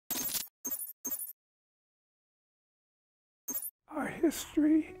Our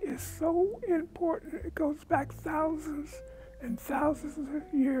history is so important. It goes back thousands and thousands of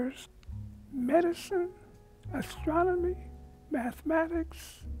years. Medicine, astronomy,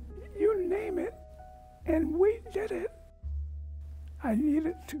 mathematics, you name it, and we did it. I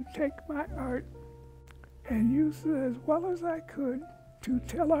needed to take my art and use it as well as I could to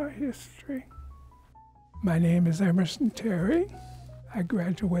tell our history. My name is Emerson Terry. I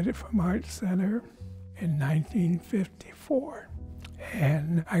graduated from ArtCenter in 1954,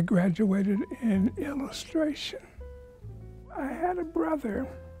 and I graduated in illustration. I had a brother,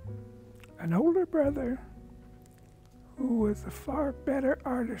 an older brother, who was a far better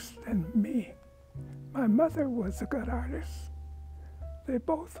artist than me. My mother was a good artist. They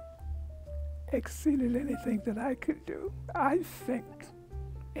both exceeded anything that I could do, I think.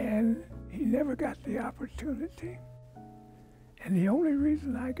 And he never got the opportunity. And the only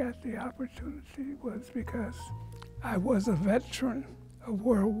reason I got the opportunity was because I was a veteran of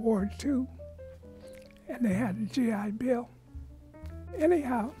World War II, and they had a GI Bill.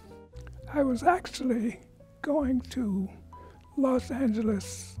 Anyhow, I was actually going to Los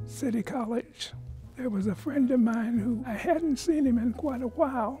Angeles City College. There was a friend of mine who I hadn't seen him in quite a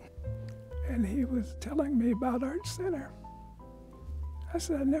while, and he was telling me about ArtCenter. I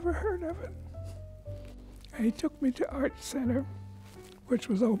said, I never heard of it. And he took me to ArtCenter, which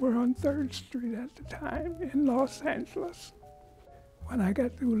was over on 3rd Street at the time in Los Angeles. When I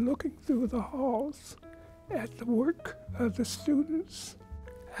got through looking through the halls at the work of the students,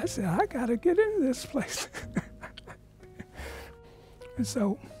 I said, I gotta get in this place. And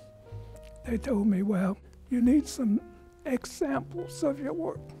so they told me, well, you need some examples of your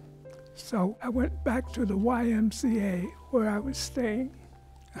work. So I went back to the YMCA where I was staying.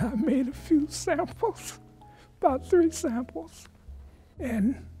 I made a few samples, about 3 samples,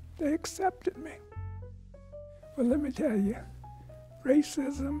 and they accepted me. Well, let me tell you,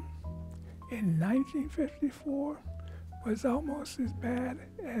 racism in 1954 was almost as bad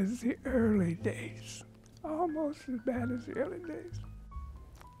as the early days. Almost as bad as the early days.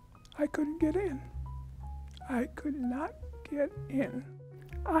 I couldn't get in. I could not get in.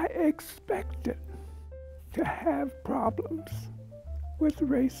 I expected to have problems with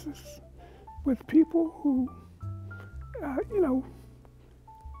racists, with people who,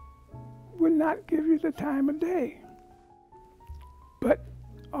 would not give you the time of day. But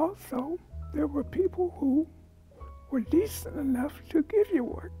also, there were people who were decent enough to give you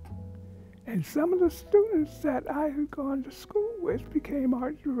work. And some of the students that I had gone to school with became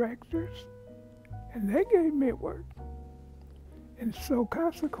art directors, and they gave me work. And so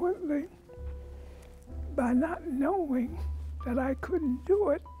consequently, by not knowing that I couldn't do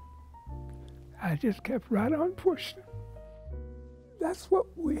it, I just kept right on pushing. That's what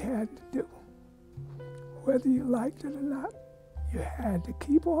we had to do. Whether you liked it or not, you had to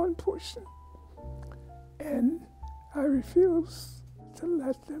keep on pushing. And I refused to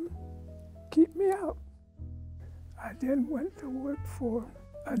let them keep me out. I then went to work for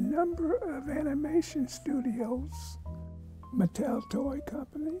a number of animation studios, Mattel Toy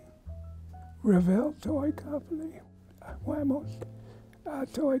Company, Revell Toy Company, Wamos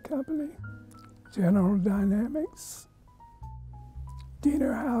Toy Company, General Dynamics,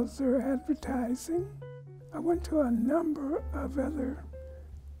 Diener Hauser Advertising. I went to a number of other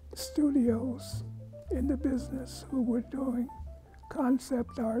studios in the business who were doing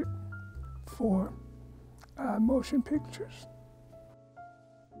concept art for motion pictures.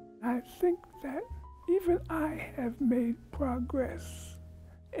 I think that even I have made progress,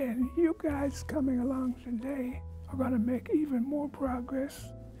 and you guys coming along today are going to make even more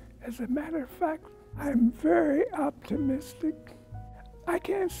progress. As a matter of fact, I'm very optimistic. I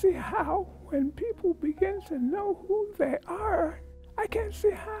can't see how, when people begin to know who they are, I can't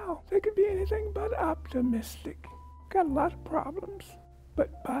see how they could be anything but optimistic. Got a lot of problems,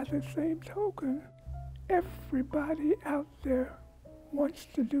 but by the same token, everybody out there wants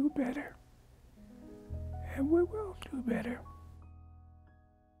to do better, and we will do better.